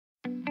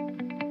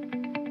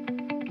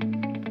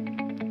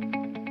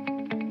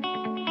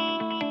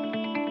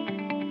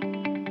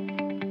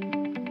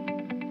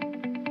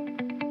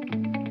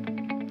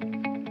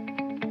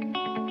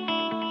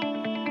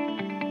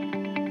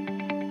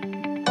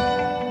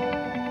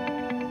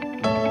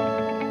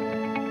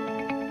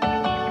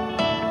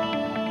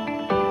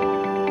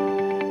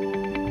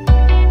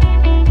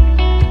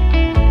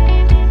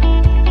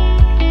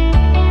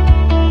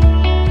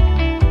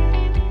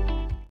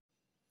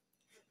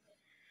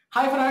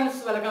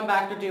friends, welcome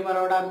back to Team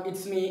Aroda.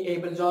 It's me,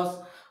 Abel Joss.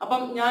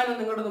 അപ്പം ഞാൻ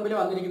നിങ്ങളുടെ മുമ്പിൽ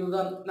വന്നിരിക്കുന്നത്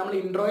നമ്മൾ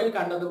ഇൻട്രോയിൽ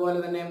കണ്ടതുപോലെ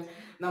തന്നെ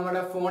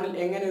നമ്മുടെ ഫോണിൽ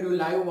എങ്ങനെ ഒരു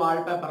ലൈവ്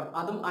വാൾപേപ്പർ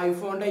അതും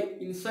ഐഫോണിന്റെ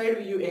ഇൻസൈഡ്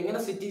വ്യൂ എങ്ങനെ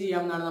സെറ്റ്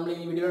ചെയ്യാമെന്നാണ് നമ്മൾ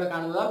ഈ വീഡിയോയിൽ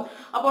കാണുന്നത്.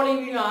 അപ്പോൾ ഈ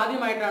വീഡിയോ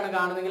ആദ്യമായിട്ടാണ്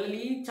കാണുന്നതെങ്കിൽ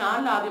ഈ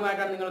ചാനൽ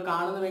ആദ്യമായിട്ടാണ് നിങ്ങൾ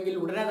കാണുന്നതെങ്കിൽ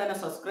ഉടനെ തന്നെ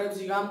സബ്സ്ക്രൈബ്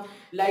ചെയ്യുക,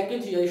 ലൈക്കും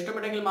ചെയ്യുക.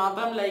 ഇഷ്ടപ്പെട്ടെങ്കിൽ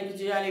മാത്രം ലൈക്ക്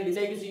ചെയ്യുക, അല്ലെങ്കിൽ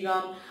ഡിസ്ലൈക്ക്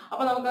ചെയ്യുക.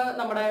 അപ്പോൾ നമുക്ക്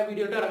നമ്മുടെ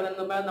വീഡിയോയിൽ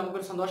ഇറങ്ങുന്നതിന് മുമ്പ്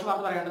നമുക്കൊരു സന്തോഷ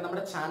വാർത്ത പറയാനുണ്ട്.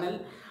 നമ്മുടെ ചാനൽ,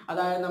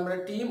 അതായത് നമ്മുടെ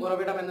ടീം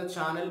ഉറവിടം എന്ന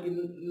ചാനൽ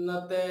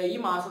ഇന്നത്തെ ഈ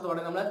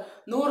മാസത്തോടെ നമ്മൾ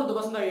 100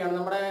 ദിവസം കഴിയാണ്.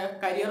 നമ്മുടെ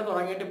കരിയർ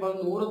തുടങ്ങിയിട്ട് ഇപ്പോൾ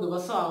 100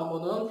 ദിവസം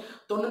ആകുമ്പോൾ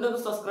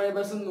 99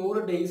 സബ്സ്ക്രൈബേഴ്സും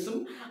 100 ഡേയ്സും.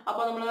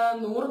 അപ്പോൾ നമ്മൾ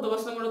 100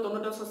 ദിവസം കൊണ്ട്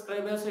 99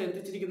 സബ്സ്ക്രൈബേഴ്സ്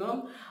എത്തിച്ചിരിക്കുന്നു.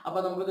 അപ്പോൾ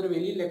നമുക്കിതൊരു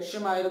വലിയ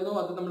ലക്ഷ്യമായിരുന്നു,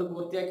 അത് നമ്മൾ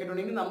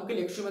പൂർത്തിയാക്കിയിട്ടുണ്ടെങ്കിൽ നമുക്ക്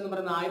ലക്ഷ്യം എന്ന്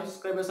പറയുന്നത് 1000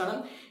 സബ്സ്ക്രൈബേഴ്സാണ്.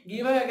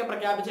 ഗീവ് ഒക്കെ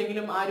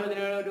പ്രഖ്യാപിച്ചെങ്കിലും ആരും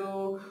അതിന്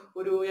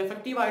ഒരു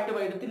എഫക്റ്റീവായിട്ട്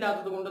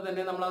എടുത്തില്ലാത്തത് കൊണ്ട്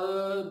തന്നെ നമ്മളത്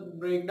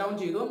ബ്രേക്ക് ഡൗൺ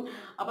ചെയ്തു.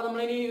 അപ്പോൾ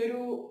നമ്മളിനി ഒരു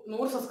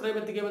 100 സബ്സ്ക്രൈബ്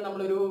എത്തിക്കുമ്പോൾ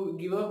നമ്മളൊരു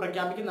ഗീവ്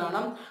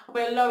പ്രഖ്യാപിക്കുന്നതാണ്. അപ്പോൾ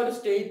എല്ലാവരും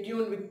സ്റ്റേ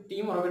ട്യൂൺ വിത്ത്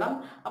ടീം ഉറവിടം.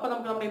 അപ്പോൾ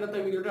നമുക്ക് നമ്മുടെ ഇന്നത്തെ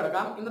വീഡിയോ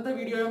കിടക്കാം. ഇന്നത്തെ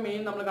വീഡിയോ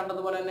മെയിൻ നമ്മൾ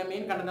കണ്ടതുപോലെ തന്നെ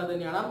മെയിൻ കണ്ടന്റ് അത്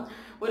തന്നെയാണ്.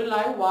 ഒരു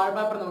ലൈവ്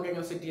വാൾപേപ്പർ നമുക്ക്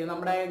എങ്ങനെ സെറ്റ് ചെയ്യാം,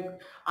 നമ്മുടെ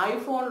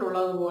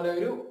ഐഫോണിലുള്ളതുപോലെ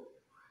ഒരു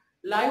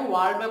ലൈവ്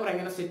വാൾപേപ്പർ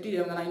എങ്ങനെ സെറ്റ്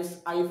ചെയ്യാമെന്നാണ്.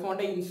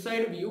 ഐഫോണിന്റെ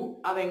ഇൻസൈഡ് വ്യൂ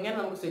അതെങ്ങനെ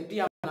നമുക്ക് സെറ്റ്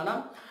ചെയ്യാമെന്നാണ്.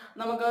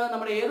 നമുക്ക്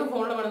നമ്മുടെ ഏത്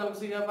ഫോണിൽ വേണം നമുക്ക്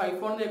ചെയ്യാം.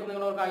 ഐഫോൺ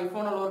കേൾക്കുന്നവർക്ക്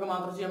ഐഫോൺ ഉള്ളവർക്ക്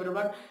മാത്രം ചെയ്യാൻ പറ്റും.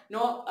 ബട്ട്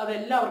നോ, അത്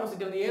എല്ലാവർക്കും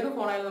സെറ്റ് ചെയ്യുന്നത് ഏത്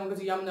ഫോണായാലും നമുക്ക്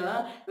ചെയ്യാവുന്നതാണ്.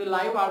 ഇത്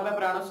ലൈവ്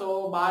വാൾപേപ്പർ ആണ്. സോ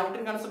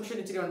ബാറ്ററി കൺസപ്ഷൻ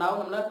ഇച്ചിരി ഉണ്ടാവും.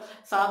 നമ്മൾ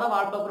സാധാ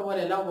വാൾപേപ്പർ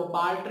പോലെയല്ല,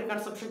 ബാറ്ററി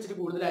കൺസപ്ഷൻ ഇച്ചിരി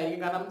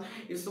കൂടുതലായിരിക്കും. കാരണം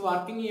ഇറ്റ്സ്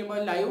വർക്കിംഗ്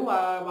ചെയ്യുമ്പോൾ ലൈവ്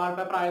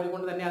വാൾപേപ്പർ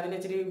ആയതുകൊണ്ട് തന്നെ അതിന്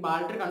ഇച്ചിരി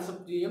ബാറ്ററി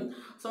കൺസപ്റ്റ് ചെയ്യും.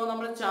 സോ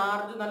നമ്മൾ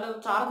നല്ല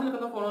ചാർജ്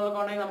നിൽക്കുന്ന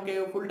ഫോണുകളൊക്കെ ആണെങ്കിൽ നമുക്ക്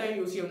ഫുൾ ടൈം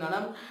യൂസ് ചെയ്യുന്നതാണ്.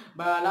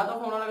 അല്ലാത്ത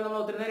ഫോണുകളൊക്കെ നമ്മൾ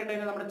ഒത്തിരി നേരം ഇട്ട്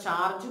കഴിഞ്ഞാൽ നമ്മുടെ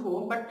ചാർജ്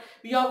പോകും. ബട്ട്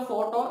വി ഹാവ്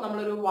ഫോട്ടോ,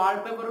 നമ്മളൊരു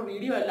വാൾപേപ്പർ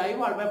വീഡിയോ ലൈവ്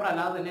വാൾപേപ്പർ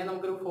അല്ലാതെ തന്നെ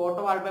നമുക്കൊരു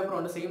ഫോട്ടോ വാൾപേപ്പർ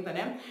ഉണ്ട്. സെയിം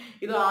തന്നെ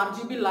ഇത്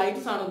RGB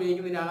ലൈറ്റ്സ് ആണ്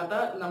ഉപയോഗിക്കുന്നതിനകത്ത്.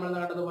 നമ്മൾ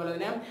കണ്ടതുപോലെ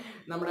തന്നെ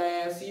നമ്മുടെ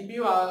സി പി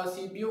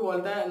യു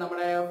പോലത്തെ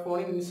നമ്മുടെ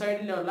ഫോണിൻ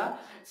ഇൻസൈഡിലുള്ള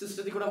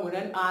സിസ്റ്റത്തിൽ കൂടെ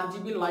മുഴുവൻ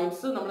RGB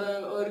ലൈറ്റ്സ്. നമ്മൾ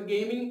ഒരു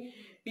ഗെയിമിംഗ്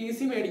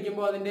PC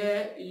മേടിക്കുമ്പോൾ അതിൻ്റെ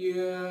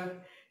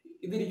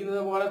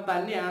ഇതിരിക്കുന്നത് പോലെ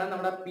തന്നെയാണ്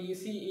നമ്മുടെ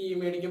PC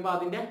മേടിക്കുമ്പോൾ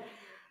അതിൻ്റെ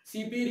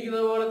CPU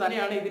ഇരിക്കുന്നത് പോലെ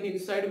തന്നെയാണ് ഇതിന്റെ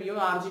ഇൻസൈഡ് വ്യൂ.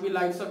 RGB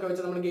ലൈറ്റ്സ് ഒക്കെ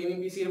വെച്ച് നമ്മൾ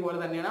ഗെയിമിംഗ് PC പോലെ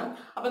തന്നെയാണ്.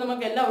 അപ്പോൾ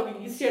നമുക്ക് എല്ലാവർക്കും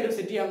ഈസി ആയിട്ട്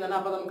സെറ്റ് ചെയ്യാവുന്നതാണ്.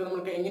 അപ്പോൾ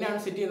നമുക്ക് എങ്ങനെയാണ്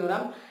സെറ്റ്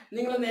ചെയ്യുന്നത്,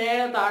 നിങ്ങൾ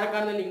നേരെ താഴെ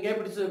കാണുന്ന ലിങ്കെ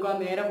പിടിച്ച് വെക്കുക,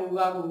 നേരെ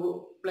പോവുക,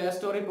 പ്ലേ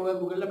സ്റ്റോറിൽ പോവുക,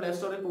 ഗൂഗിളിലെ പ്ലേ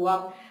സ്റ്റോറിൽ പോവുക,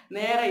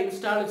 നേരെ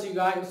ഇൻസ്റ്റാൾ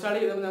ചെയ്യുക. ഇൻസ്റ്റാൾ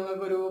ചെയ്തപ്പോൾ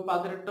നിങ്ങൾക്ക് ഒരു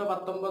 18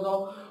 19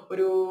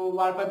 ഒരു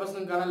വാൾപേപ്പേഴ്സ്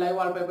നിങ്ങൾക്ക് കാണാം, ലൈവ്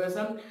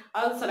വാൾപേപ്പേഴ്സ്.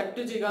 അത്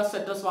സെലക്ട് ചെയ്യുക,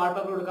 സെറ്റസ്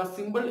വാൾപേപ്പർ കൊടുക്കുക.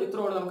 സിമ്പിൾ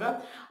ഇത്രയുള്ളൂ നമുക്ക്.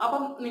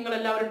 അപ്പം നിങ്ങൾ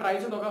എല്ലാവരും ട്രൈ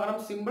ചെയ്ത് നോക്കുക.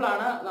 കാരണം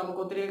സിമ്പിളാണ്,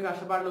 നമുക്ക് ഒത്തിരി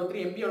കഷ്ടപ്പാടില്ല,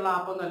 ഒത്തിരി MB ഉള്ള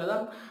ആപ്പൊന്നും അല്ലത്,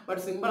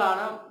 ബട്ട്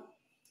സിമ്പിളാണ്.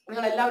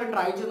 നിങ്ങൾ എല്ലാവരും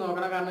ട്രൈ ചെയ്ത്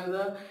നോക്കണം. കാരണം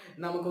ഇത്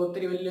നമുക്ക്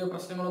ഒത്തിരി വലിയ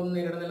പ്രശ്നങ്ങളൊന്നും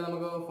നേരിടുന്നില്ല.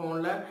 നമുക്ക്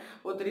ഫോണിൽ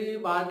ഒത്തിരി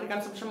ബാറ്ററി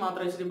കൺസപ്ഷൻ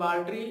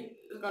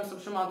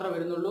മാത്രമേ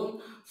വരുന്നുള്ളൂ.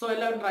 സോ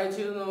എല്ലാവരും ട്രൈ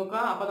ചെയ്ത്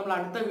നോക്കുക. അപ്പോൾ നമ്മൾ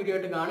അടുത്ത വീഡിയോ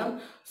ആയിട്ട് കാണും.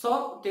 സോ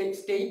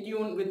സ്റ്റേ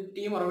ട്യൂൺ വിത്ത്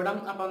ടീം ഉറവിടം.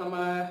 അപ്പോൾ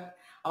നമ്മൾ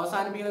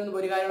അവസാനിപ്പിക്കുന്ന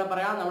ഒരു കാര്യം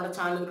പറയാം. നമ്മുടെ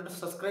ചാനൽ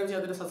സബ്സ്ക്രൈബ്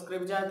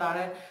ചെയ്താൽ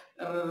താഴെ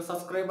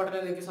സബ്സ്ക്രൈബ്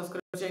ബട്ടണിൽ നിൽക്കി സബ്സ്ക്രൈബ്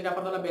ചെയ്തിട്ട്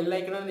അപ്പുറത്തുള്ള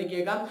ബെല്ലൈക്കണിൽ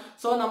നിൽക്കിയേക്കാം.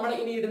 സോ നമ്മൾ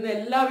ഇനി ഇടുന്ന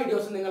എല്ലാ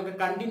വീഡിയോസും നിങ്ങൾക്ക്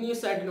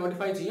കണ്ടിന്യൂസ് ആയിട്ട്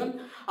നോട്ടിഫൈ ചെയ്യും.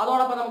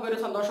 അതോടൊപ്പം നമുക്കൊരു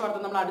സന്തോഷ വാർത്ത,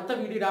 നമ്മൾ അടുത്ത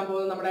വീഡിയോ ഇടാൻ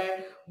പോകുന്നത് നമ്മുടെ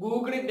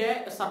ഗൂഗിളിന്റെ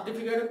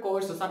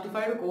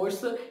സർട്ടിഫൈഡ്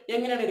കോഴ്സ്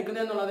എങ്ങനെയാണ്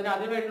എടുക്കുന്നത് എന്നുള്ളതിന്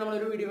അതിനുവേണ്ടി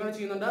നമ്മളൊരു വീഡിയോ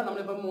ചെയ്യുന്നുണ്ട്.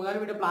 നമ്മളിപ്പോൾ 3-4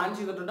 വീഡിയോ പ്ലാൻ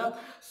ചെയ്തിട്ടുണ്ട്.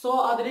 സോ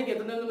അതിലേക്ക്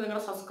എത്തുന്നതിന്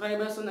നിങ്ങളുടെ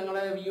സബ്സ്ക്രൈബേഴ്സും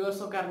നിങ്ങളുടെ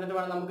വ്യൂവേഴ്സും ഒക്കെ അറിഞ്ഞിട്ട്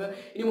വേണം നമുക്ക്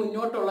ഇനി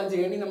മുന്നോട്ടുള്ള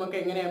ജേർണി നമുക്ക്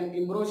എങ്ങനെ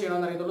ഇമ്പ്രൂവ്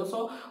ചെയ്യണമെന്ന് അറിയത്തുള്ളൂ.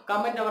 സോ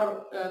കമന്റ്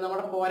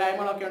നമ്മുടെ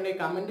പോരായ്മകളൊക്കെ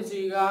ഉണ്ടെങ്കിൽ കമന്റ്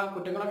ചെയ്യുക,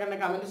 കുറ്റങ്ങളൊക്കെ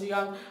ഉണ്ടെങ്കിൽ കമന്റ്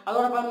ചെയ്യുക.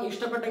 അതോടൊപ്പം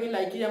ഇഷ്ടപ്പെട്ടെങ്കിൽ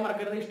ലൈക്ക് ചെയ്യാൻ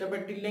മറക്കരുത്,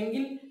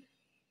 ഇഷ്ടപ്പെട്ടില്ലെങ്കിൽ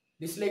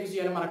ഡിസ്ലൈക്ക്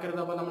ചെയ്യാനും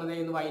മറക്കരുത്. അപ്പോൾ നമ്മൾ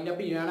ഇന്ന് വൈൻഡ്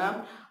അപ്പ് ചെയ്യണം.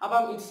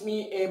 അപ്പം it's me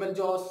Abel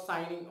Jose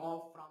signing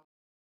off.